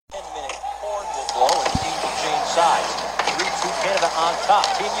sides. 3-2 Canada on top.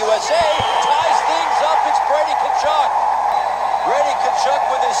 Team USA ties things up. It's Brady Tkachuck. Brady Tkachuck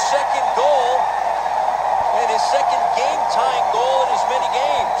with his second goal and his second game-tying goal in as many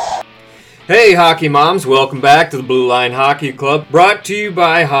games. Hey hockey moms, welcome back to the Blue Line Hockey Club, brought to you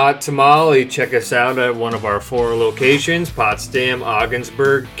by Hot Tamale. Check us out at one of our 4 locations, Potsdam,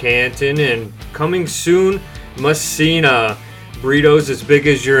 Ogdensburg, Canton, and coming soon, Messina. Burritos as big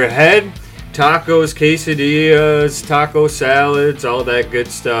as your head, tacos, quesadillas, taco salads, all that good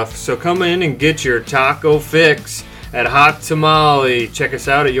stuff. So come in and get your taco fix at Hot Tamale. Check us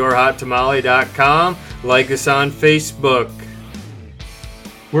out at yourhottamale.com. Like us on Facebook.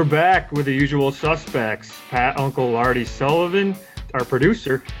 We're back with the usual suspects. Pat, Uncle Artie Sullivan, our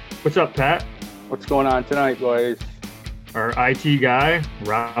producer. What's up, Pat? What's going on tonight, boys? Our IT guy,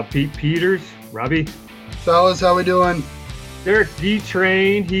 Rob Pete Peters. Robbie. Fellas, how we doing? Derek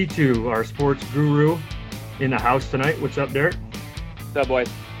D-Train, he too, our sports guru, in the house tonight. What's up, Derek? What's up, boys?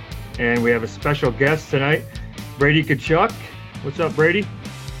 And we have a special guest tonight, Brady Tkachuck. What's up, Brady?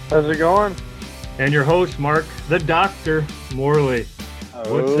 How's it going? And your host, Mark the Doctor Morley.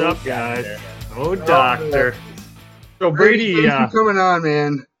 What's up, guys? Oh, Doctor. So, Brady, thanks for coming on,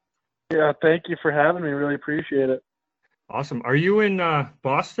 man. Yeah, thank you for having me. Really appreciate it. Awesome. Are you in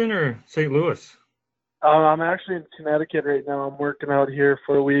Boston or St. Louis? I'm actually in Connecticut right now. I'm working out here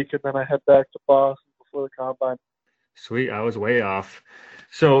for a week, and then I head back to Boston before the Combine. Sweet. I was way off.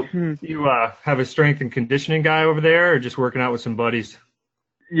 So, you have a strength and conditioning guy over there, or just working out with some buddies?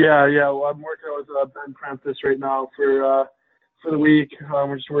 Yeah. Well, I'm working out with Ben Prentice right now for the week.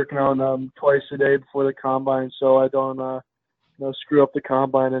 We're just working out twice a day before the Combine, so I don't screw up the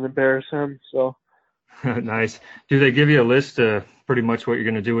Combine and embarrass him. So nice. Do they give you a list of pretty much what you're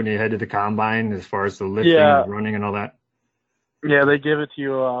going to do when you head to the Combine, as far as the lifting, and running, and all that? Yeah, they give it to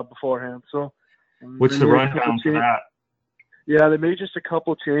you beforehand. So what's the rundown for that? Yeah, they made just a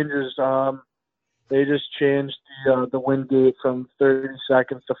couple changes. They just changed the wind gate from 30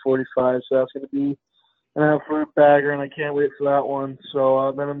 seconds to 45, so that's going to be an absolute bagger, and I can't wait for that one.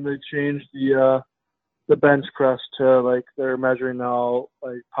 So then they changed the bench press to, like, they're measuring now,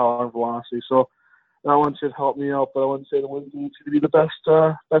 like, power and velocity. So that one should help me out, but I wouldn't say the wind gate's going to be the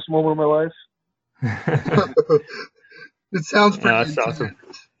best moment of my life. It sounds pretty that's awesome.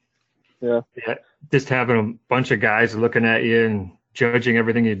 Yeah. Just having a bunch of guys looking at you and judging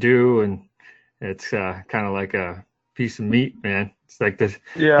everything you do, and it's kind of like a piece of meat, man. It's like the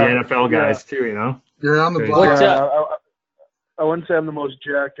NFL guys too, you know? You're on the block. I wouldn't say I'm the most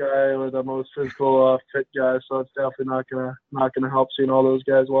jacked guy or the most physical fit guy, so it's definitely not gonna help seeing all those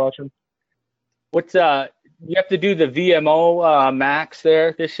guys watching. What's you have to do the VMO max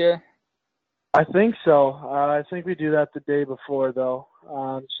there this year? I think so. I think we do that the day before, though.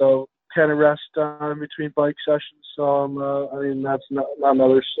 So kind of rest in between bike sessions. So I mean, that's not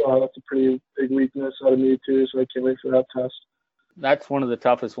another. That's a pretty big weakness out of me too. So I can't wait for that test. That's one of the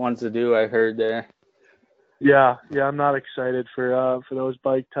toughest ones to do, I heard there. Yeah, I'm not excited for those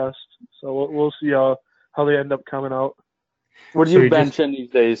bike tests. So we'll see how they end up coming out. What are you benching these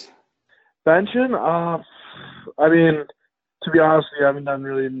days? Benching? I mean, to be honest with you, I haven't done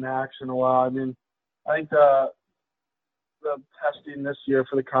really max in a while. I mean, I think the testing this year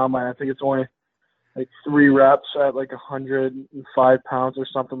for the Combine, I think it's only like 3 reps at like 105 pounds or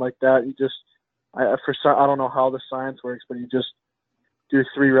something like that. I don't know how the science works, but you just do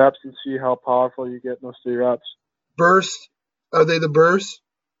 3 reps and see how powerful you get in those 3 reps. Burst? Are they the bursts?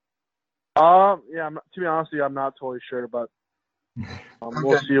 Yeah. To be honest with you, I'm not totally sure, but Okay.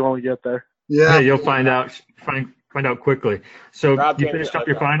 We'll see when we get there. Yeah. Hey, you'll find out quickly. So you finished up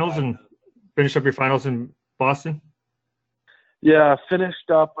your finals in Boston? Yeah, finished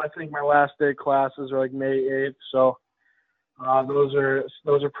up. I think my last day classes are like May 8th, so those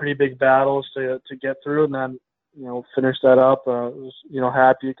are pretty big battles to get through, and then finish that up. Was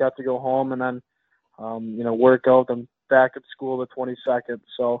happy got to go home, and then work out. I'm back at school the 22nd,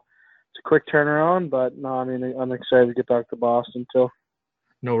 so it's a quick turnaround. But no, I mean, I'm excited to get back to Boston too.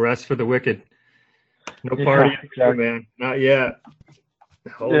 No rest for the wicked. No party, exactly. Man. Not yet.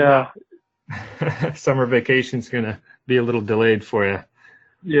 Summer vacation's gonna be a little delayed for you.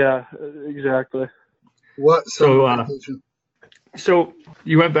 Yeah, exactly. What? So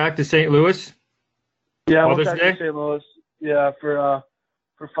you went back to St. Louis? Yeah, I went back to St. Louis. Yeah, for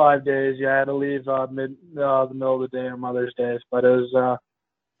 5 days. Yeah, I had to leave the middle of the day on Mother's Day, but it was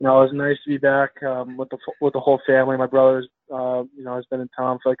it was nice to be back with the whole family. My brother's has been in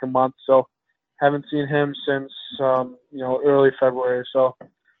town for like a month, so haven't seen him since early February. So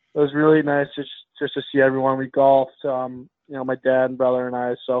it was really nice just to see everyone. We golfed, my dad and brother and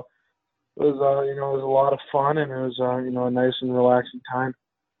I. So it was a lot of fun, and it was a nice and relaxing time.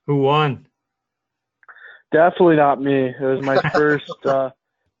 Who won? Definitely not me. It was my first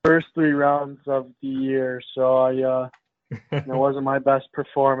 3 rounds of the year, so it wasn't my best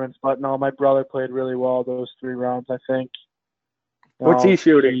performance. But no, my brother played really well those 3 rounds. I think. What's he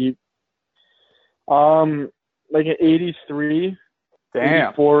shooting? Like an 83. Damn.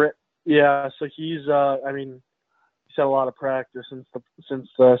 84. Yeah, so he's he's had a lot of practice since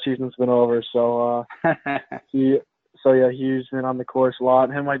the season's been over. So he's been on the course a lot.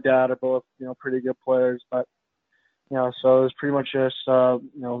 Him and my dad are both pretty good players, but so it was pretty much just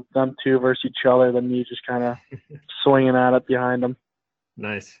them two versus each other, then me just kind of swinging at it behind them.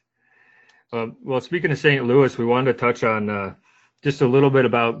 Nice. Well, speaking of St. Louis, we wanted to touch on just a little bit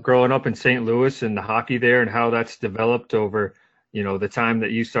about growing up in St. Louis and the hockey there and how that's developed over the time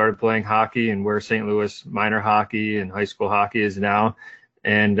that you started playing hockey and where St. Louis minor hockey and high school hockey is now.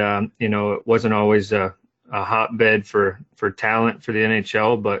 And, it wasn't always a hotbed for talent for the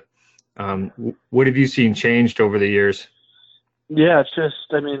NHL, but what have you seen changed over the years? Yeah, it's just,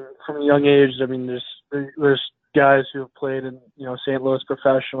 from a young age, there's guys who have played in, St. Louis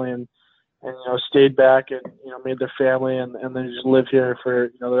professionally and stayed back and, made their family and then just live here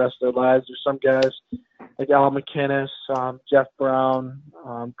for, the rest of their lives. There's some guys like Al McInnes, Jeff Brown,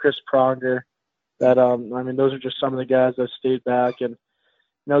 Chris Pronger that, those are just some of the guys that stayed back and,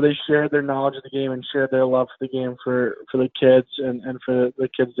 they shared their knowledge of the game and shared their love for the game for the kids and for the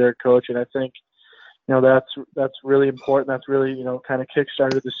kids they're coaching. I think, that's really important. That's really, kind of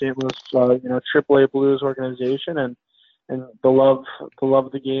kickstarted the St. Louis, AAA Blues organization and the love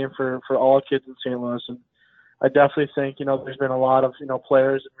of the game for all kids in St. Louis. And I definitely think, there's been a lot of,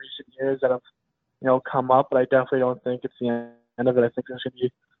 players in recent years that have, come up, but I definitely don't think it's the end of it. I think there's going to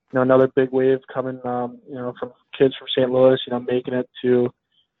be, another big wave coming, from kids from St. Louis, making it to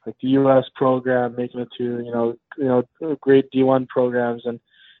like the U.S. program, making it to, great D1 programs and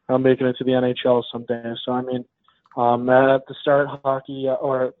making it to the NHL someday. So, at the start, hockey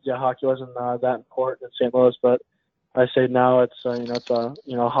wasn't that important in St. Louis, but I say now it's it's a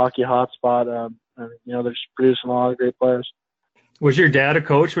hockey hotspot. They're just producing a lot of great players. Was your dad a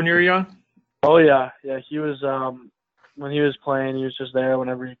coach when you were young? Oh yeah. He was when he was playing, he was just there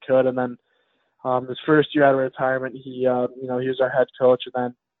whenever he could. And then his first year out of retirement, he was our head coach,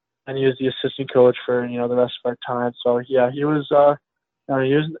 and he was the assistant coach for the rest of our time. So yeah, he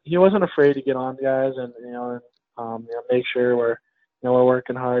wasn't afraid to get on guys and make sure we're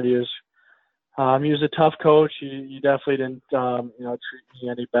working hard. He was a tough coach. He definitely didn't, treat me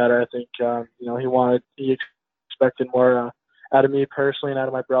any better. I think, he expected more out of me personally and out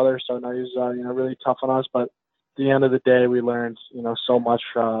of my brother. So no, he was, really tough on us. But at the end of the day, we learned, so much,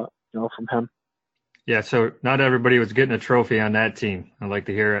 from him. Yeah. So not everybody was getting a trophy on that team. I'd like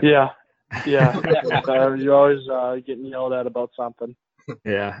to hear it. Yeah. You're always getting yelled at about something.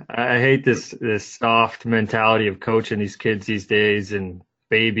 Yeah. I hate this soft mentality of coaching these kids these days and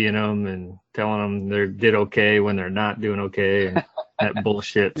babying them and telling them they did okay when they're not doing okay, and that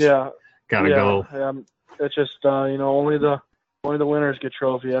bullshit. Gotta go. It's just only the winners get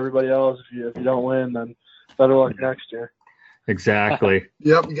trophy. Everybody else, if you don't win, then better luck next year. Exactly.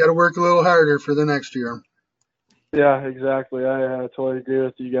 Yep, you got to work a little harder for the next year. Yeah, exactly. I totally agree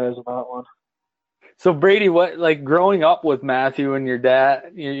with you guys on that one. So Brady, what growing up with Matthew and your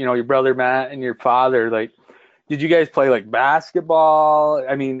dad, your brother Matt and your father, did you guys play basketball?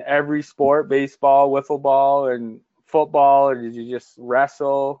 Every sport, baseball, wiffle ball, and football, or did you just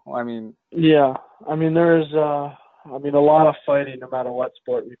wrestle? Yeah. There was, a lot of fighting no matter what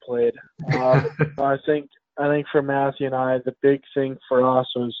sport we played. I think for Matthew and I, the big thing for us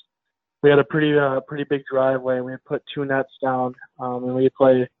was we had a pretty big driveway, and we put 2 nets down, and we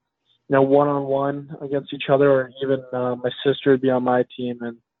play, one-on-one against each other, or even my sister would be on my team,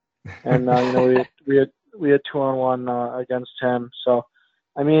 and we had 2-on-1 against him. So,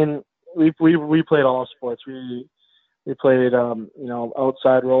 we played all sports. We played,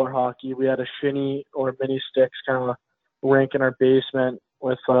 outside roller hockey. We had a shinny or mini sticks kind of rink in our basement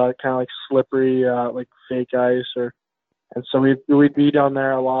with kind of slippery, fake ice, and so we'd be down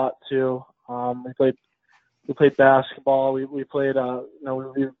there a lot too. We played basketball. We played,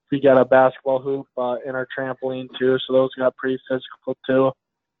 we got a basketball hoop in our trampoline too, so those got pretty physical too.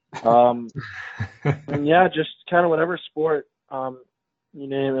 And yeah, just kind of whatever sport, you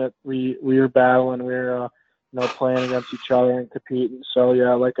name it, we were battling. We were, playing against each other and competing. So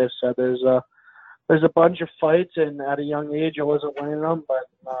yeah, like I said, there's a bunch of fights, and at a young age, I wasn't winning them, but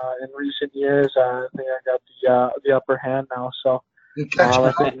in recent years, I think I got the upper hand now. So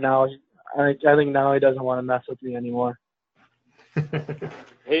I think now he doesn't want to mess with me anymore.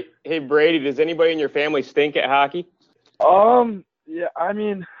 Hey Hey, Brady, does anybody in your family stink at hockey? Yeah, I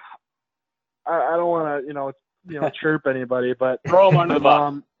mean, I don't want to, chirp anybody, but Throw them under the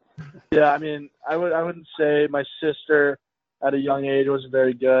bus. yeah, I mean, I wouldn't say my sister at a young age was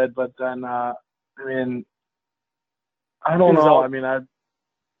very good, but then, I mean, I don't know. I mean, I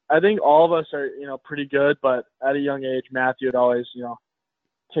think all of us are, pretty good, but at a young age, Matthew would always,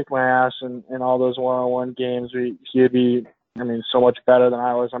 kick my ass in all those one-on-one games. He'd be, I mean, so much better than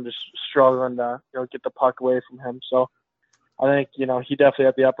I was. I'm just struggling to, get the puck away from him. So I think, he definitely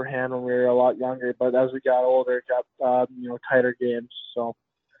had the upper hand when we were a lot younger, but as we got older, it got, tighter games. So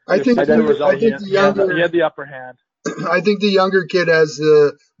I think he had the upper hand. I think the younger kid has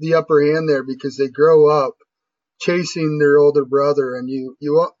the upper hand there because they grow up chasing their older brother, and you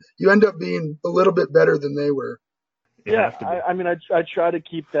end up being a little bit better than they were. Yeah, I mean, I try to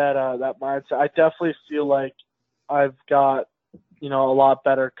keep that mindset. I definitely feel like I've got, a lot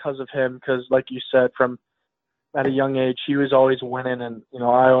better because of him. Because, like you said, from at a young age, he was always winning, and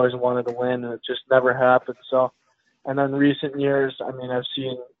I always wanted to win, and it just never happened. So, and then recent years, I mean, I've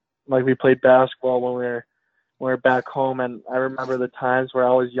seen like we played basketball when we were back home, and I remember the times where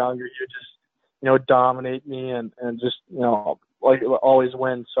I was younger, he would just, dominate me and just, like always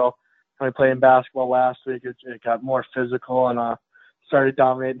win. So when we played in basketball last week, it got more physical, and started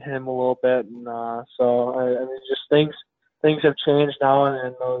dominating him a little bit. And so I mean, just things have changed now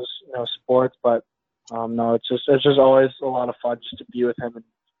in those sports, but no, it's just always a lot of fun just to be with him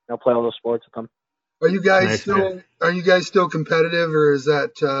and play all those sports with him. Are you guys still competitive, or is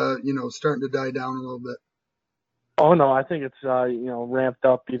that starting to die down a little bit? Oh no, I think it's ramped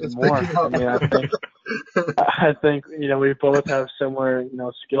up even more. I mean, I think we both have similar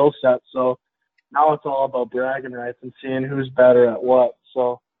skill sets, so now it's all about bragging rights and seeing who's better at what.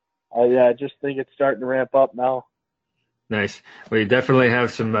 So yeah, I just think it's starting to ramp up now. Nice. Well, you definitely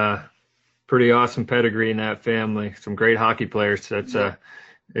have some pretty awesome pedigree in that family. Some great hockey players.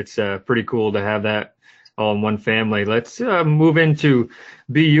 It's pretty cool to have that all in one family. Let's move into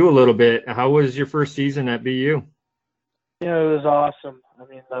BU a little bit. How was your first season at BU? It was awesome. I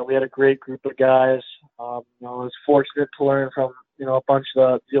mean, we had a great group of guys. I was fortunate to learn from, a bunch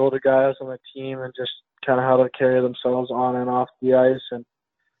of the older guys on the team and just kind of how to carry themselves on and off the ice.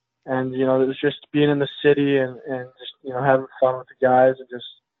 And it was just being in the city and just, having fun with the guys and just,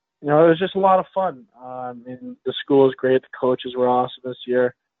 it was just a lot of fun. And the school was great. The coaches were awesome this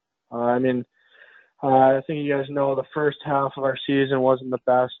year. I think you guys know the first half of our season wasn't the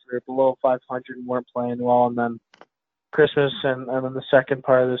best. We were below 500 and weren't playing well. And then Christmas and then the second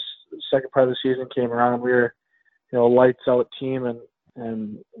part of the season came around. We were, lights out team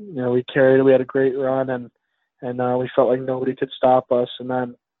and we had a great run and we felt like nobody could stop us. And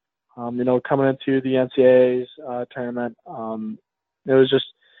then, coming into the NCAA's tournament, it was just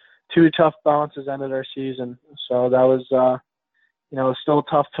two tough bounces ended our season. So that was, still a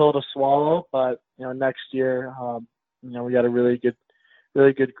tough pill to swallow, but, next year, we got a really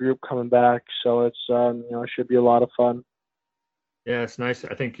good group coming back. So it's, it should be a lot of fun. Yeah, it's nice.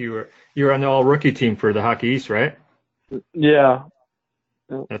 I think you were on the all rookie team for the Hockey East, right? Yeah.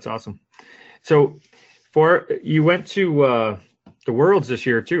 That's awesome. So you went to the Worlds this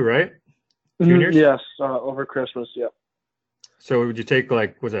year too, right? Juniors? Yes, over Christmas, yeah. So would you take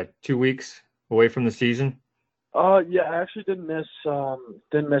was that 2 weeks away from the season? Yeah, I actually didn't miss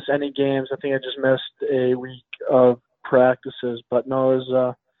any games. I think I just missed a week of practices, but no, it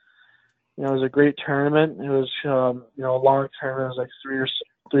was a great tournament. It was a long tournament. It was like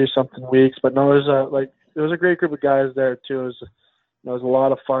three something weeks, but no, it was a great group of guys there too. It was a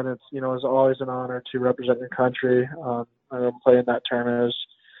lot of fun. It's it was always an honor to represent your country. Playing that tournament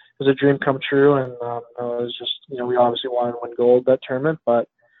was a dream come true, and it was just we obviously wanted to win gold that tournament, but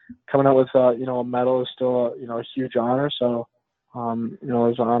coming out with a medal is still a huge honor. So it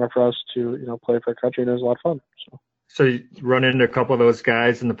was an honor for us to play for our country, and it was a lot of fun. So you run into a couple of those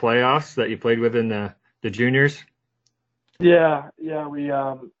guys in the playoffs that you played with in the juniors? Yeah, we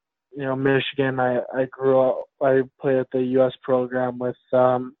Michigan. I grew up. I played at the U.S. program with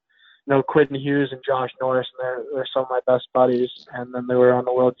Quentin Hughes and Josh Norris, and they're some of my best buddies. And then they were on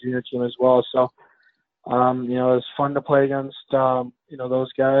the World Junior team as well. So it was fun to play against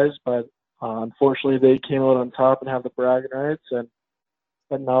those guys, but unfortunately they came out on top and have the bragging rights.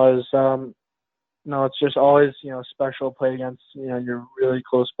 But no, it's just always special to play against your really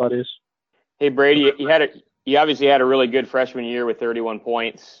close buddies. Hey Brady, you obviously had a really good freshman year with 31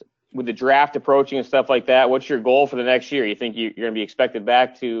 points. With the draft approaching and stuff like that, what's your goal for the next year? You think you're going to be expected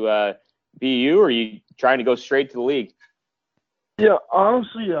back to BU, or are you trying to go straight to the league? Yeah,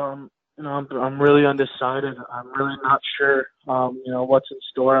 honestly, I'm really undecided. I'm really not sure, what's in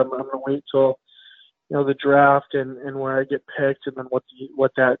store. I'm going to wait till, the draft and where I get picked, and then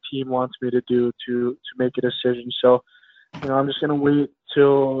what that team wants me to do to make a decision. So, I'm just going to wait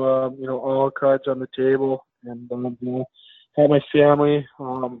till, all cards on the table, and, have my family,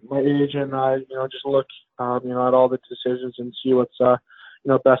 my agent, and I, just look, at all the decisions and see what's,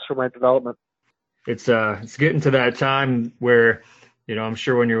 best for my development. It's getting to that time where, I'm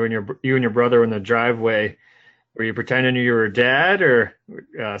sure when you and your brother were in the driveway, were you pretending you were dad or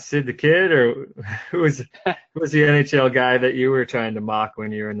Sid the kid, or who was the NHL guy that you were trying to mock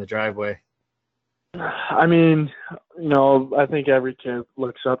when you were in the driveway? I mean, I think every kid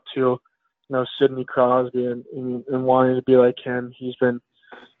looks up to, Sidney Crosby and wanting to be like him. He's been,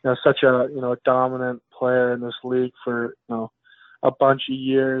 such a, dominant player in this league for, a bunch of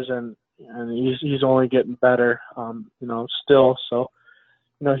years, and he's only getting better, still. So,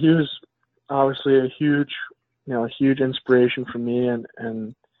 he was obviously a huge inspiration for me,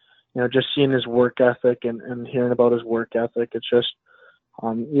 and just seeing his work ethic and hearing about his work ethic. It's just,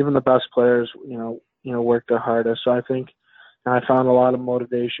 even the best players, work their hardest. So I think I found a lot of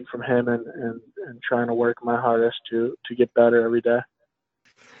motivation from him and trying to work my hardest to get better every day.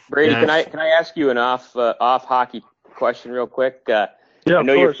 Brady, can I ask you an off hockey question real quick? Yeah, I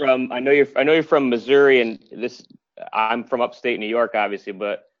know of course. I know you're from Missouri, and I'm from upstate New York, obviously,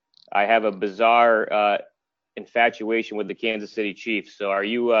 but I have a bizarre infatuation with the Kansas City Chiefs. So are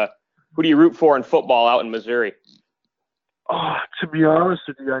you who do you root for in football out in Missouri? Oh, to be honest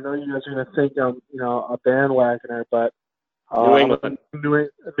with you, I know you guys are going to think I'm, a bandwagoner, but New England. I'm a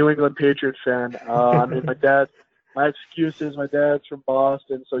New England Patriots fan. I mean, my excuse is my dad's from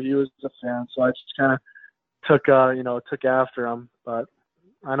Boston, so he was a fan. So I just kind of took after him. But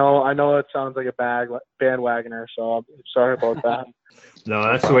I know it sounds like a bandwagoner, so I'm sorry about that. No,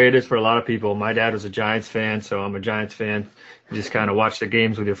 that's the way it is for a lot of people. My dad was a Giants fan, so I'm a Giants fan. You just kind of watch the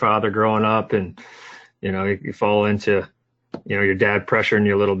games with your father growing up, and you fall into your dad pressuring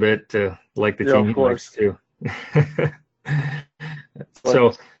you a little bit to like the team he likes too.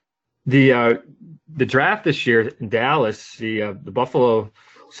 So the draft this year in Dallas, the Buffalo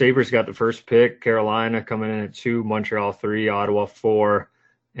Sabres got the first pick, Carolina coming in at 2, Montreal 3, Ottawa 4,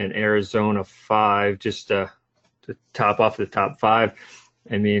 and Arizona 5, just to top off the top 5.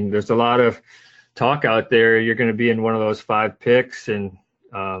 I mean, there's a lot of talk out there. You're going to be in one of those 5 picks, and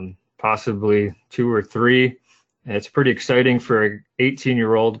possibly 2 or 3. And it's pretty exciting for an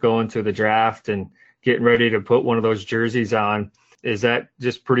 18-year-old going to the draft and getting ready to put one of those jerseys on. Is that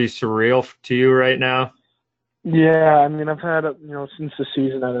just pretty surreal to you right now? Yeah, I mean, I've had, since the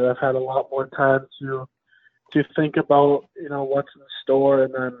season ended, I've had a lot more time to think about, what's in store,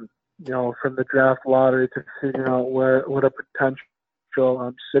 and then, from the draft lottery to figure out what a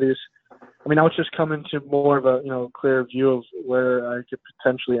potential cities. I mean, I was just coming to more of a, clear view of where I could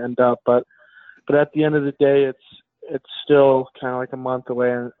potentially end up, but at the end of the day, it's still kind of like a month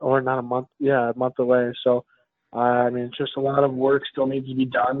away, or not a month, a month away. So, I mean, it's just a lot of work still needs to be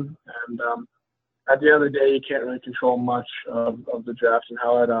done, and at the end of the day, you can't really control much of the draft and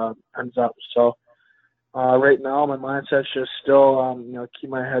how it ends up. So right now, my mindset's just still, keep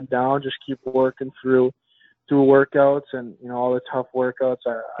my head down, just keep working through workouts and, all the tough workouts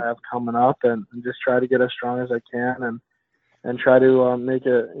I have coming up, and just try to get as strong as I can and try to make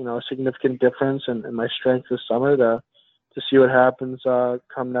a significant difference in my strength this summer to see what happens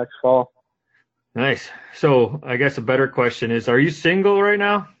come next fall. Nice. So I guess a better question is, are you single right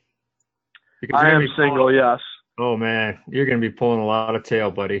now? Because I am single, yes. Oh, man, you're going to be pulling a lot of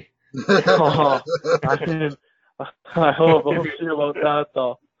tail, buddy. I hope. We'll see about that,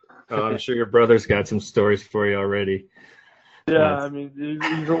 though. Oh, I'm sure your brother's got some stories for you already. Yeah, I mean,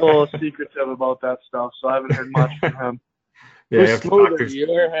 he's a little secretive about that stuff, so I haven't heard much from him. Yeah, Who's smoother, you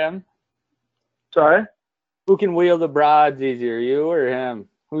or him? Sorry? Who can wheel the broads easier, you or him?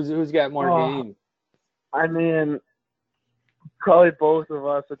 Who's got more game? I mean, probably both of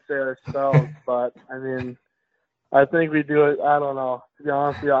us would say ourselves, but I mean, I think we do it. I don't know. To be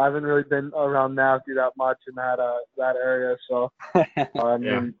honest with you, I haven't really been around Matthew that much in that area, so I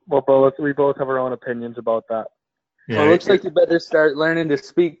mean, we both have our own opinions about that. Yeah, well, it looks like you better start learning to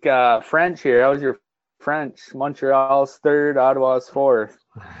speak French here. How's your French? Montreal's 3rd, Ottawa's 4th.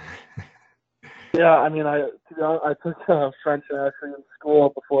 Yeah, I mean, I took French actually in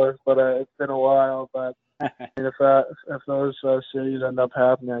school before, but it's been a while. But I mean, if those cities end up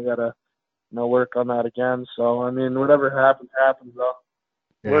happening, I gotta work on that again. So I mean, whatever happens though.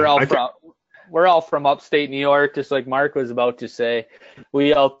 Yeah. We're all from upstate New York, just like Mark was about to say.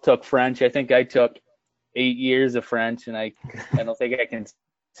 We all took French. I think I took 8 years of French, and I don't think I can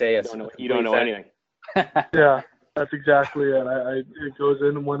say it. You don't know anything. Yeah, that's exactly it. It goes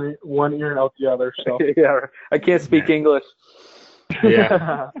in one ear and out the other. So Yeah, I can't speak English.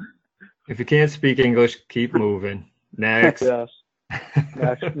 Yeah. If you can't speak English, keep moving. Next. Yes.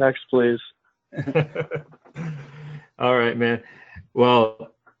 Next, please. All right, man.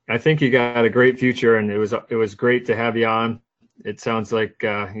 Well, I think you got a great future, and it was great to have you on. It sounds like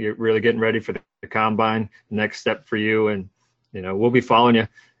you're really getting ready for the combine. Next step for you, and we'll be following you.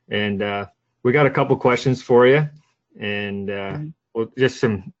 And we got a couple questions for you, and we'll just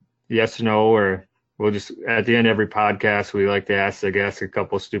some yes or no, or we'll just at the end of every podcast we like to ask the guests a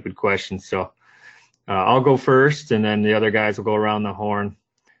couple stupid questions. So I'll go first, and then the other guys will go around the horn.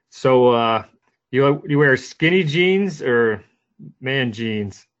 So you wear skinny jeans or man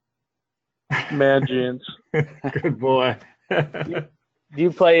jeans? Man jeans. Good boy. Do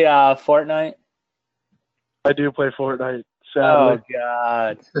you play Fortnite? I do play Fortnite. Sadly. Oh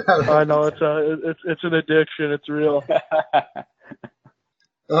God. I know it's an addiction. It's real.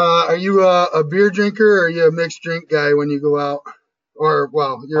 Are you a beer drinker or are you a mixed drink guy when you go out? Or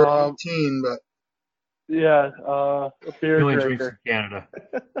well, you're 18, but yeah, a beer He only drinker. drinks in Canada.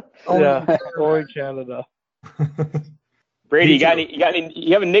 Yeah, only Canada. Brady,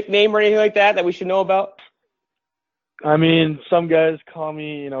 you have a nickname or anything like that we should know about? I mean, some guys call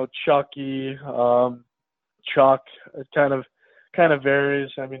me, Chucky, Chuck. It kind of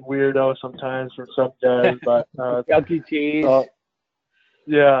varies. I mean, weirdo sometimes from some guys, but Chucky Cheese.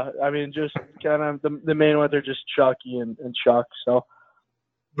 yeah. I mean, just kind of the main ones are just Chucky and Chuck. So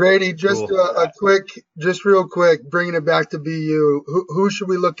Brady, just Cool. real quick, bringing it back to BU. Who should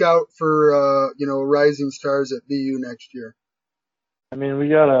we look out for? Rising stars at BU next year. I mean, we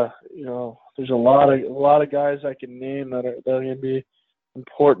gotta, there's a lot of guys I can name that are going to be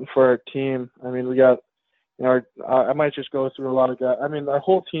important for our team. I mean, we got, I might just go through a lot of guys. I mean, our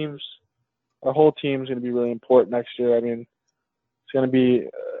whole team's going to be really important next year. I mean, it's going to be,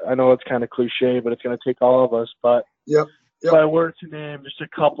 I know it's kind of cliche, but it's going to take all of us. But Yep. if I were to name just a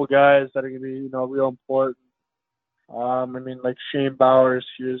couple guys that are going to be, real important. I mean, like Shane Bowers,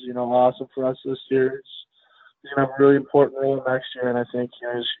 he was, awesome for us this year. He's going to have a really important role next year, and I think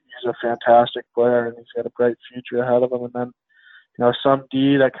he's a fantastic player, and he's got a bright future ahead of him. And then, some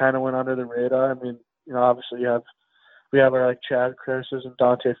D that kind of went under the radar. I mean, obviously we have our Chad Curses and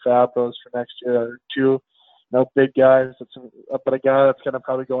Dante Fabros for next year. Are two, big guys. But a guy that's going to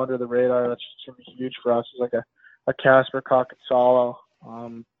probably go under the radar that's just going to be huge for us is like a Casper Cockensalo.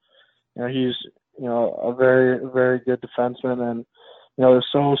 He's a very, very good defenseman, and they're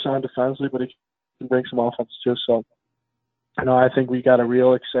so sound defensively, but he can bring some offense too. So, I think we got a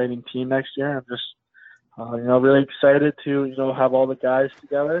real exciting team next year. I'm just, really excited to, have all the guys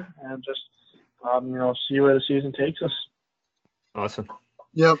together and just, see where the season takes us. Awesome.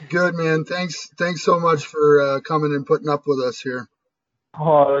 Yep, good man. Thanks so much for coming and putting up with us here.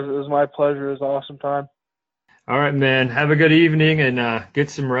 Oh, it was my pleasure. It was an awesome time. All right, man. Have a good evening and get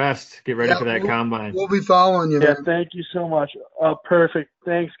some rest. Get ready for that combine. We'll be following you, Yeah, man. thank you so much. Perfect.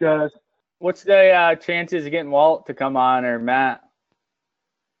 Thanks, guys. What's the chances of getting Walt to come on or Matt?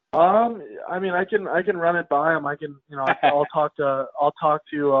 I mean, I can run it by him. I can, I'll talk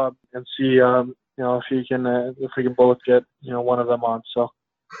to and see, if he can, if we can both get, one of them on. So.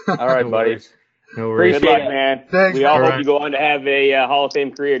 All right, buddy. No worries. Good luck, man. Thanks, we all man. hope you go on to have a Hall of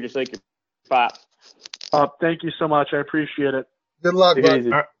Fame career just like your pop. Thank you so much. I appreciate it. Good luck, Take it bud.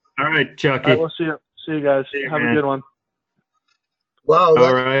 easy. All right, Chucky. All right, we'll see you guys. See you, Have man. a good one. Wow,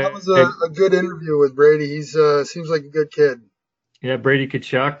 All right. that was a good interview with Brady. He's seems like a good kid. Yeah, Brady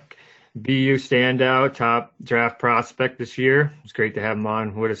Tkachuck, BU standout, top draft prospect this year. It's great to have him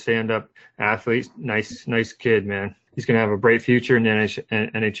on. What a stand-up athlete. Nice kid, man. He's going to have a bright future in the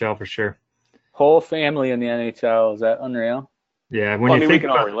NHL for sure. Whole family in the NHL. Is that unreal? Yeah, We can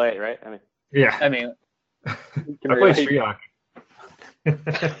all relate, right? yeah, I mean, I play street hockey.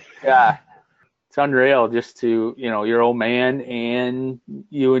 yeah, it's unreal just to, your old man and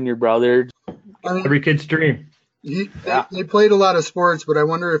you and your brother. I mean, Every kid's dream. they played a lot of sports, but I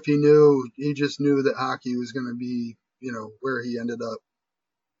wonder if he just knew that hockey was going to be, where he ended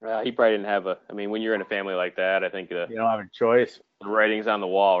up. He probably didn't have when you're in a family like that, I think You don't have a choice. the writing's on the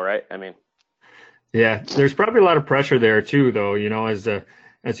wall, right? Yeah, there's probably a lot of pressure there too, though.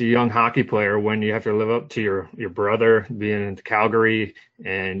 As a young hockey player, when you have to live up to your brother being in Calgary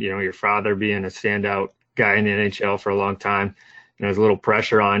and your father being a standout guy in the NHL for a long time, there's a little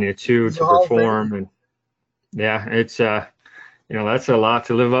pressure on you too to perform. And yeah, it's that's a lot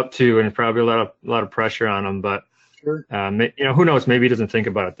to live up to, and probably a lot of pressure on him. But Sure. Who knows? Maybe he doesn't think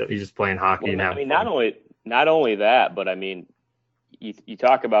about it. That he's just playing hockey Well, now. not only that, but you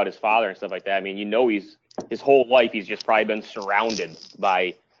talk about his father and stuff like that. I mean, his whole life he's just probably been surrounded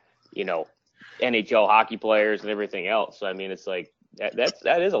by, NHL hockey players and everything else. So I mean, it's like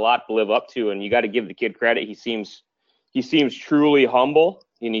that is a lot to live up to, and you got to give the kid credit. He seems truly humble,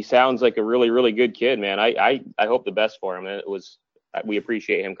 and he sounds like a really, really good kid, man. I hope the best for him. And we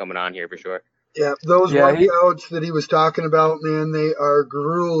appreciate him coming on here for sure. Yeah, those workouts that he was talking about, man, they are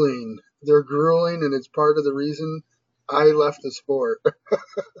grueling. They're grueling, and it's part of the reason I left the sport.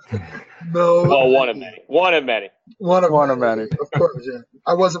 No. Well, one of many. One of many. Of course, yeah.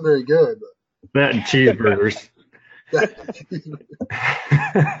 I wasn't very good. But. That and cheeseburgers.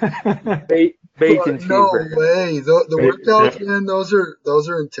 Bacon No cheeseburger. way. The workouts, man, those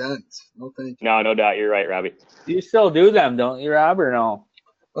are intense. No thank you. No doubt. You're right, Robbie. You still do them, don't you, Rob, or no?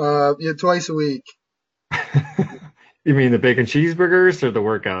 Yeah, twice a week. You mean the bacon cheeseburgers or the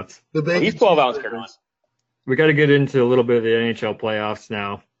workouts? The bacon. He's 12-ounce currently. We got to get into a little bit of the NHL playoffs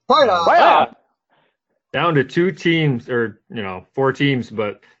now. Fight on. Down to 2 teams, or 4 teams,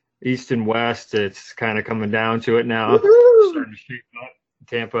 but East and West, it's kind of coming down to it now. Starting to shape up.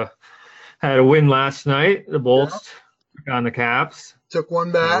 Tampa had a win last night. The Bolts took on the Caps. Took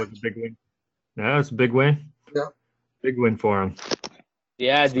one back. That was a big win. Yeah, it's a big win. Yeah. Big win for them.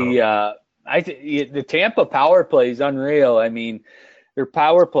 Yeah, the Tampa power play is unreal. I mean, their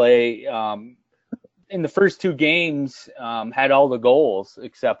power play in the first 2 games had all the goals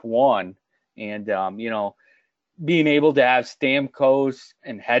except one, and being able to have Stamkos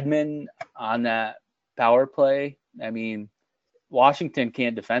and Hedman on that power play. I mean, Washington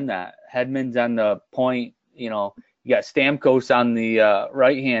can't defend that. Hedman's on the point. You got Stamkos on the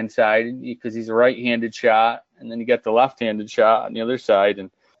right-hand side because he's a right-handed shot, and then you got the left-handed shot on the other side,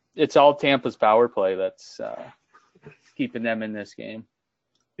 and it's all Tampa's power play that's keeping them in this game.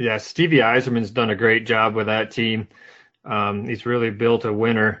 Yeah, Stevie Yzerman's done a great job with that team. He's really built a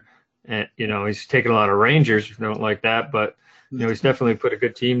winner, and he's taken a lot of Rangers. Don't like that, but he's definitely put a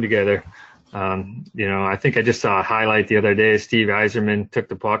good team together. I think I just saw a highlight the other day. Steve Yzerman took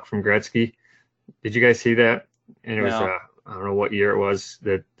the puck from Gretzky. Did you guys see that? And it was I don't know what year it was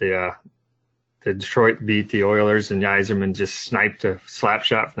that the Detroit beat the Oilers, and Yzerman just sniped a slap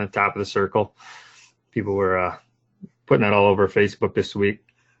shot from the top of the circle. People were putting that all over Facebook this week.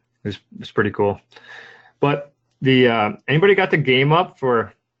 It was pretty cool. But anybody got the game up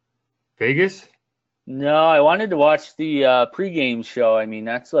for Vegas? No, I wanted to watch the pregame show. I mean,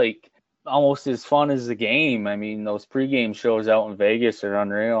 that's like almost as fun as the game. I mean, those pregame shows out in Vegas are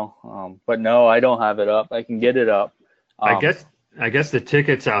unreal. But no, I don't have it up. I can get it up. I guess the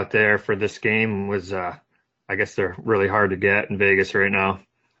tickets out there for this game was I guess they're really hard to get in Vegas right now.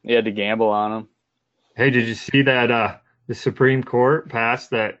 You had to gamble on them. Hey, did you see that the Supreme Court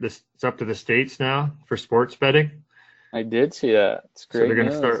passed that it's up to the states now for sports betting? I did see that. It's great. So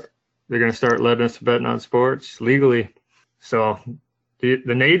they're gonna start letting us bet on sports legally. So the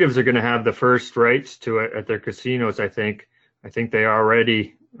natives are gonna have the first rights to it at their casinos, I think. I think they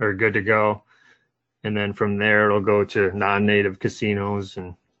already are good to go. And then from there it'll go to non-native casinos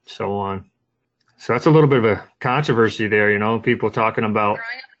and so on. So that's a little bit of a controversy there, people talking about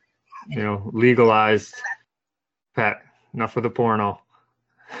legalized. Pat, enough of the porno.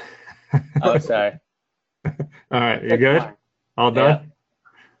 Oh, sorry. All right, you good? All done? Yeah.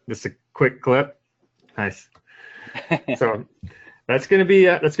 Just a quick clip. Nice. So that's gonna be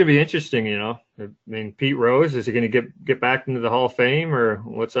interesting, I mean, Pete Rose, is he gonna get back into the Hall of Fame, or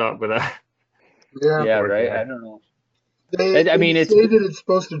what's up with that? Yeah, right. I don't know. They say that it's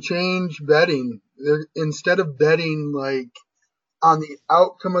supposed to change betting. Instead of betting like on the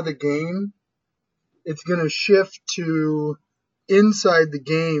outcome of the game, it's going to shift to inside the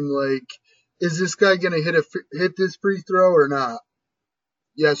game. Like, is this guy going to hit this free throw or not?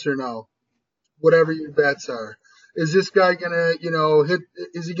 Yes or no? Whatever your bets are. Is this guy going to, hit?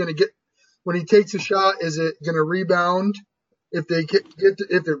 Is he going to get, when he takes a shot, is it going to rebound? If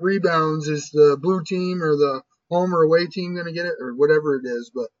if it rebounds, is the blue team or the home or away team going to get it, or whatever it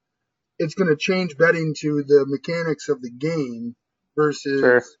is? But it's going to change betting to the mechanics of the game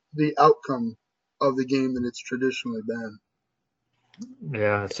versus the outcome of the game that it's traditionally been.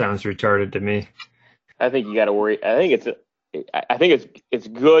 Yeah, it sounds retarded to me. I think you got to worry. I think it's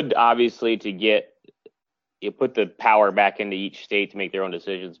good, obviously, to put the power back into each state to make their own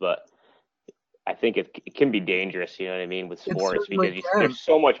decisions, but I think it can be dangerous, you know what I mean, with sports, because there's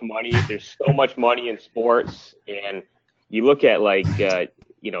so much money. There's so much money in sports, and you look at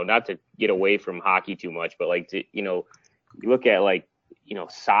not to get away from hockey too much, but you look at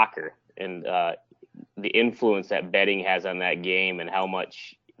soccer and the influence that betting has on that game and how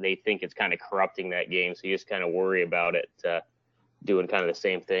much they think it's kind of corrupting that game. So you just kind of worry about it doing kind of the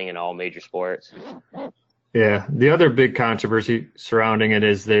same thing in all major sports. Yeah. The other big controversy surrounding it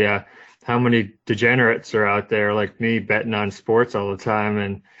is the how many degenerates are out there like me betting on sports all the time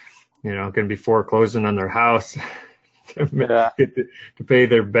and, going to be foreclosing on their house to pay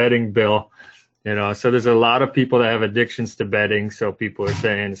their betting bill. So there's a lot of people that have addictions to betting. So people are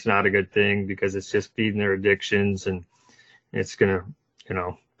saying it's not a good thing because it's just feeding their addictions and it's going to,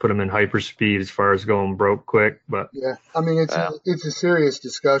 put them in hyperspeed as far as going broke quick. But yeah, I mean, it's a serious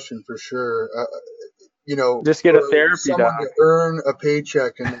discussion for sure. Just get a therapy someone doc. to earn a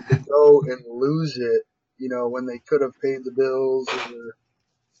paycheck and then to go and lose it, when they could have paid the bills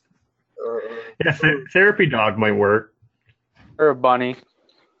or yeah, therapy dog might work. Or a bunny.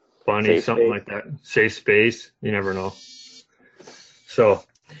 Safe something space. Like that. Safe space. You never know. So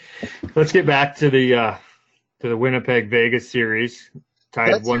let's get back to the Winnipeg Vegas series.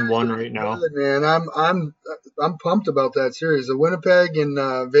 Tied 1-1 right now. Good, man, I'm pumped about that series. The Winnipeg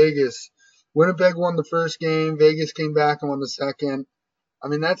and Vegas. Winnipeg won the first game. Vegas came back and won the second. I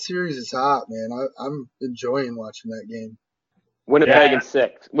mean, that series is hot, man. I'm enjoying watching that game. Winnipeg and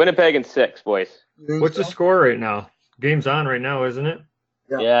 6. Winnipeg and 6, boys. What's the score right now? Game's on right now, isn't it?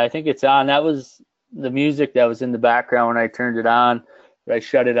 Yeah, I think it's on. That was the music that was in the background when I turned it on, but I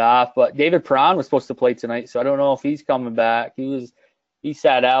shut it off. But David Perron was supposed to play tonight, so I don't know if he's coming back. He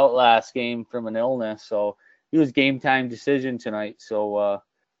sat out last game from an illness, so he was game time decision tonight. So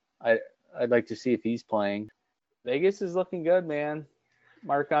I'd like to see if he's playing. Vegas is looking good, man.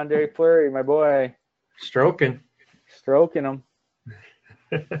 Marc-Andre Fleury, my boy. Stroking him.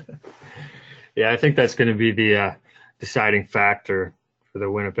 Yeah, I think that's going to be the deciding factor for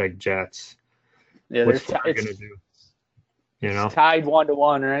the Winnipeg Jets. Yeah, what's Fleury going to do? It's tied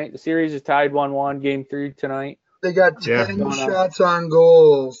 1-1, right? The series is tied 1-1. Game 3 tonight. They got 10 shots on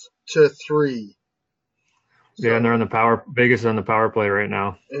goals to 3. So, yeah, and they're on the Vegas is on the power play right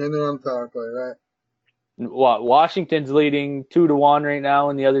now. And they're on the power play, right? What? Washington's leading 2-1 right now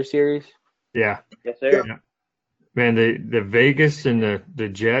in the other series. Yeah. Yes, sir. Yeah. Man, the Vegas and the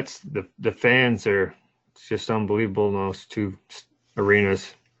Jets, the fans are just unbelievable in those two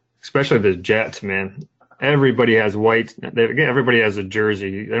arenas, especially the Jets, man. Everybody has white. Everybody has a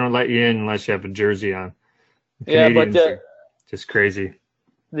jersey. They don't let you in unless you have a jersey on. Canadians are just crazy.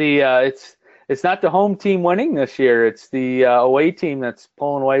 It's not the home team winning this year. It's the away team that's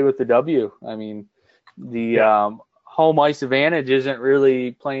pulling away with the W. I mean, the home ice advantage isn't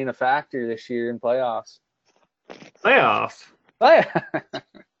really playing a factor this year in playoffs. Yeah,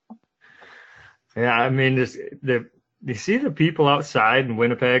 I mean, you see the people outside in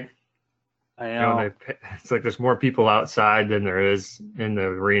Winnipeg? I know. It's like there's more people outside than there is in the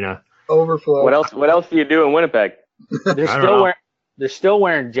arena. Overflow. What else do you do in Winnipeg? They're still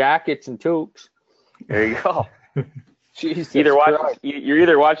wearing jackets and toques. There you go. Jesus you're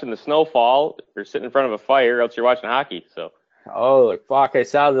either watching the snowfall or sitting in front of a fire, or else you're watching hockey. So. Oh, fuck! I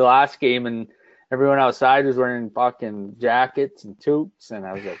saw the last game and everyone outside was wearing fucking jackets and toques, and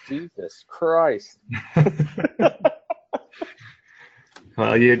I was like, Jesus Christ.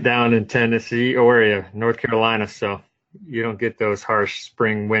 Well, you're down in Tennessee, or North Carolina, so you don't get those harsh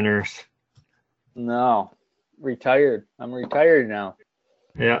spring winters. No, retired. I'm retired now.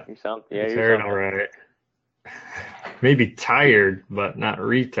 Yeah, you're tired, all right. Maybe tired, but not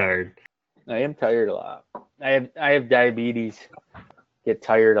retired. I am tired a lot. I have diabetes. Get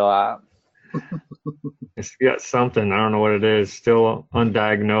tired a lot. It's got something. I don't know what it is. Still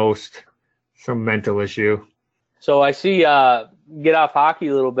undiagnosed. Some mental issue. So I see. Get off hockey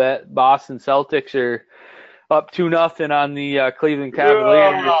a little bit. Boston Celtics are up 2-0 on the Cleveland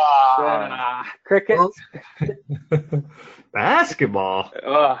Cavaliers. Cricket. Basketball.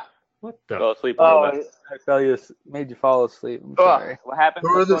 What the? Go sleep. I made you fall asleep. I'm sorry. What happened?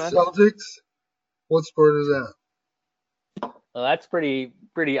 Who are the Celtics? What sport is that? Well, that's pretty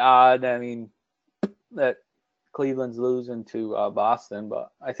odd. I mean, that Cleveland's losing to Boston,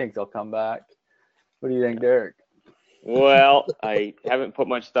 but I think they'll come back. What do you think, Derek? Well, I haven't put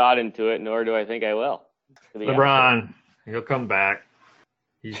much thought into it, nor do I think I will. LeBron, he'll come back.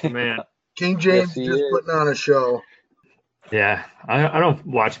 He's the man. King James just putting on a show. Yeah, I don't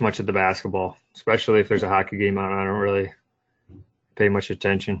watch much of the basketball, especially if there's a hockey game on. I don't really pay much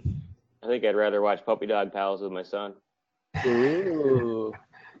attention. I think I'd rather watch Puppy Dog Pals with my son. Ooh.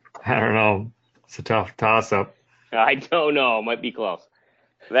 I don't know. It's a tough toss-up. I don't know. It might be close.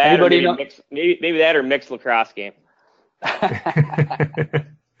 Maybe that or mixed lacrosse game.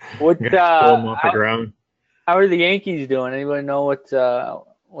 What? Off the ground. How are the Yankees doing? Anybody know what's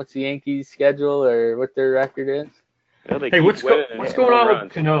the Yankees' schedule or what their record is? Hey, what's going on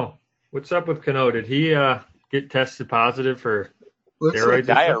with Cano? What's up with Cano? Did he get tested positive for Looks Steroids?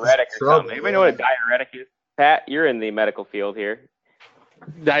 like Diuretic or trouble, something. Anybody know what a diuretic is? Pat, you're in the medical field here.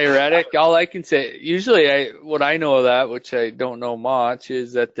 Diuretic. All I can say, usually, what I know of that, which I don't know much,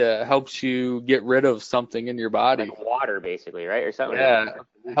 is that helps you get rid of something in your body. Like water, basically, right, or something. Yeah,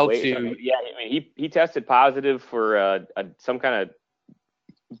 helps Weight or you. something. Yeah, I mean, he tested positive for some kind of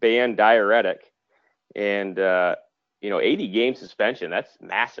banned diuretic, and 80-game suspension. That's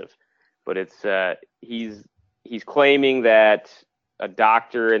massive. But it's he's claiming that a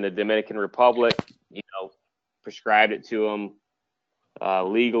doctor in the Dominican Republic, prescribed it to him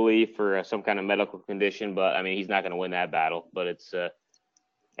legally for some kind of medical condition. But I mean, he's not going to win that battle. But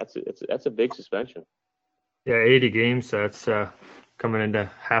that's a big suspension. Yeah, 80 games. That's coming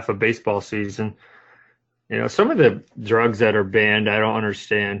into half a baseball season. Some of the drugs that are banned, I don't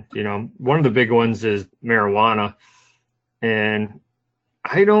understand. One of the big ones is marijuana. And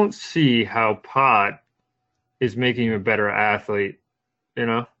I don't see how pot is making you a better athlete.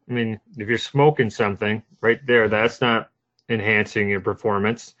 I mean, if you're smoking something right there, that's not enhancing your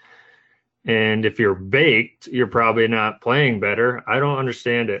performance. And if you're baked, you're probably not playing better. I don't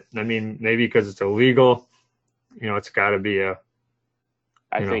understand it. I mean, maybe because it's illegal, it's got to be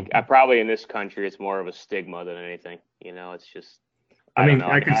I think probably in this country it's more of a stigma than anything. It's just. I mean,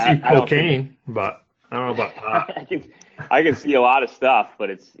 I can see cocaine, but I don't know about pot. I can see a lot of stuff, but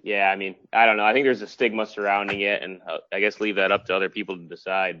I mean, I don't know. I think there's a stigma surrounding it, and I guess leave that up to other people to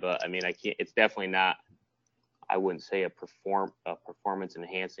decide. But I mean, it's definitely not. I wouldn't say a performance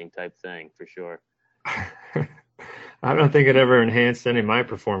enhancing type thing for sure. I don't think it ever enhanced any of my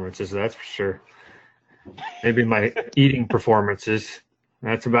performances. That's for sure. Maybe my eating performances.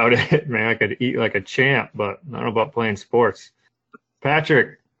 That's about it, man. I could eat like a champ, but I don't know about playing sports.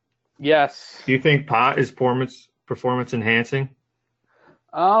 Patrick. Yes. Do you think pot is performance enhancing?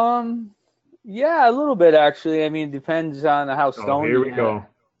 Yeah, a little bit actually. I mean, depends on how stoned here we you go.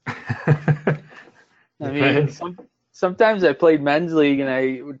 I mean, sometimes I played men's league and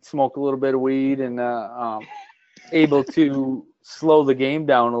I would smoke a little bit of weed and able to slow the game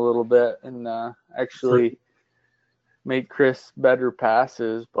down a little bit and actually make Chris better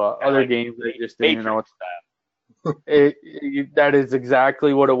passes. But other games, I just didn't know that is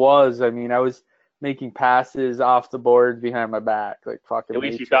exactly what it was. I mean, I was making passes off the board behind my back, like fucking. At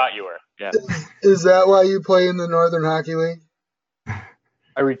least you thought you were. Yeah. Is that why you play in the Northern Hockey League?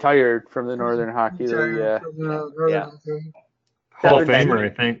 I retired from the Northern Hockey League. Yeah. Hall of Famer, I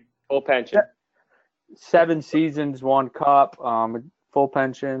think. Full pension. 7 seasons, 1 cup, full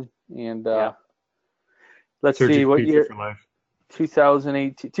pension, and let's see what year.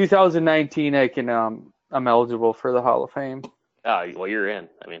 2018, 2019. I can. I'm eligible for the Hall of Fame. Oh, well, you're in.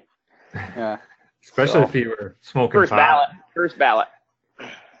 I mean, yeah. Especially if you were smoking pot. First ballot.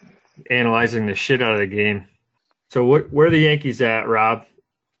 Analyzing the shit out of the game. So where are the Yankees at, Rob?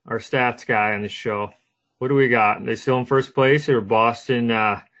 Our stats guy on the show. What do we got? Are they still in first place, or Boston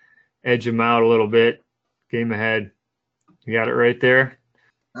edge them out a little bit? Game ahead. You got it right there?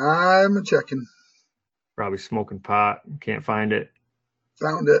 I'm checking. Probably smoking pot. Can't find it.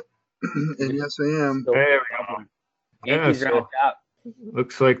 Found it. And yes, I am. There we go. Yankees are on top.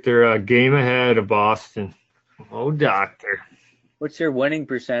 Looks like they're a game ahead of Boston. Oh, doctor. What's their winning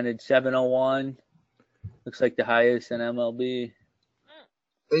percentage? 701. Looks like the highest in MLB.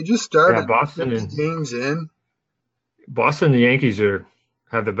 They just started Boston 6 games in. Boston and the Yankees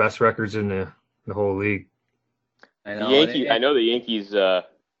have the best records in the whole league. I know the Yankees,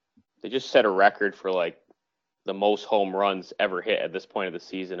 they just set a record for like the most home runs ever hit at this point of the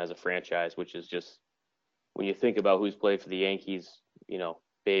season as a franchise, which is just, when you think about who's played for the Yankees,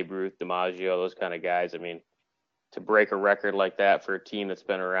 Babe Ruth, DiMaggio, those kind of guys. I mean, to break a record like that for a team that's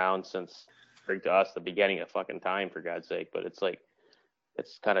been around since, to us, the beginning of fucking time, for God's sake. But it's like,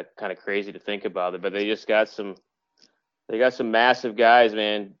 it's kind of crazy to think about it. But they just got some massive guys,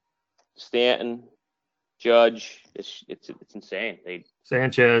 man. Stanton, Judge, it's insane.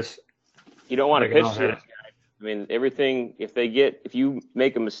 Sanchez. You don't want to pitch to this guy. I mean, everything. If you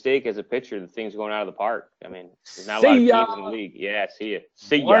make a mistake as a pitcher, the thing's going out of the park. I mean, there's not a lot of teams in the league. Yeah, see you.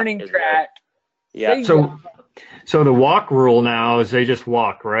 See ya. Warning track. Yeah. So the walk rule now is they just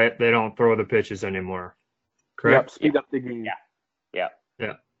walk, right? They don't throw the pitches anymore. Correct? Yep, speed up the game. Yeah.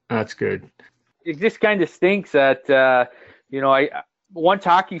 That's good. It just kind of stinks that once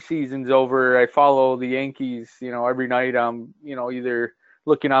hockey season's over, I follow the Yankees. Every night I'm either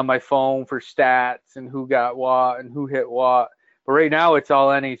looking on my phone for stats and who got what and who hit what. But right now it's all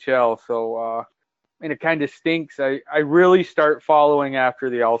NHL. So and it kind of stinks. I really start following after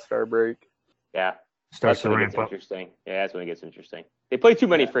the All-Star break. Yeah. Starts to when it ramp gets up. interesting. Yeah, that's when it gets interesting. They play too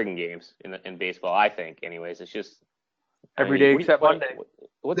many friggin' games in baseball, I think. Anyways, it's just Every day except Monday.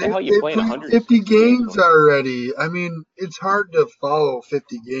 What the hell are you playing? 50 games already. I mean, it's hard to follow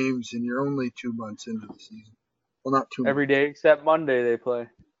 50 games, and you're only 2 months into the season. Well, not 2 months. Every day except Monday they play.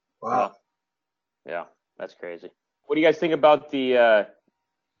 Wow. Yeah, that's crazy. What do you guys think about the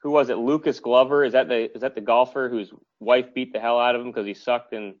who was it? Lucas Glover? Is that the golfer whose wife beat the hell out of him because he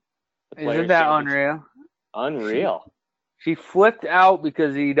sucked in the Players' Isn't that Championship? unreal? Unreal. She flipped out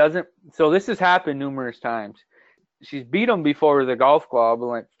because he doesn't. So this has happened numerous times. She's beat him before with a golf club and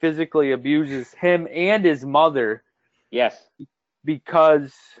like physically abuses him and his mother. Yes.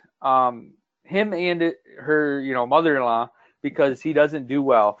 Because him and her, mother-in-law, because he doesn't do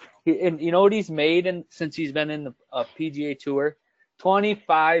well. And you know what he's made since he's been in the PGA Tour?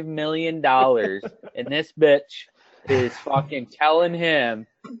 $25 million. And this bitch is fucking telling him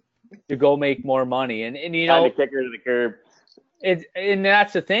to go make more money. And Time to kick her to the curb. And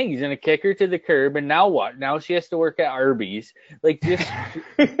that's the thing. He's going to kick her to the curb. And now what? Now she has to work at Arby's. Like, just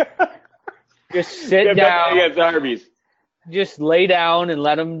sit down. Yes, Arby's. Just lay down and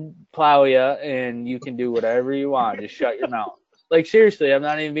let him plow you, and you can do whatever you want. Just shut your mouth. Like, seriously, I'm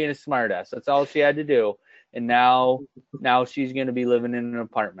not even being a smartass. That's all she had to do. And now she's going to be living in an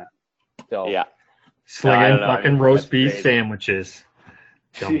apartment. So yeah. Slinging fucking roast beef sandwiches.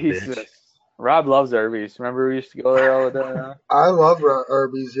 Jesus. Rob loves Arby's. Remember we used to go there all the time? I love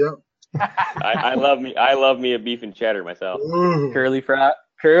Arby's, yeah. I love me a beef and cheddar myself. Ooh. Curly fries.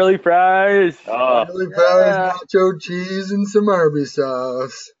 Oh, Curly fries, nacho cheese, and some Arby's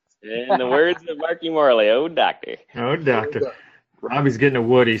sauce. In the words of Marky Morley, oh, doctor. Oh, doctor. Robbie's getting a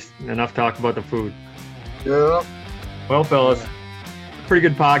Woody's. Enough talk about the food. Yeah. Well, fellas, pretty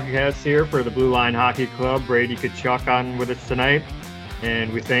good podcast here for the Blue Line Hockey Club. Brady Tkachuck on with us tonight,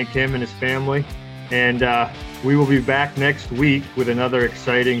 and we thank him and his family. And we will be back next week with another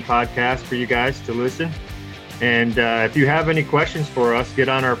exciting podcast for you guys to listen. And if you have any questions for us, get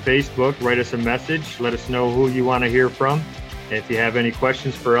on our Facebook, write us a message, let us know who you want to hear from. If you have any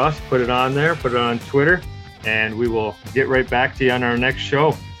questions for us, put it on there, put it on Twitter, and we will get right back to you on our next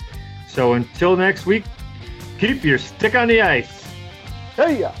show. So until next week, keep your stick on the ice.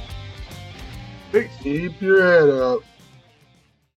 Hey, yeah. Keep your head up.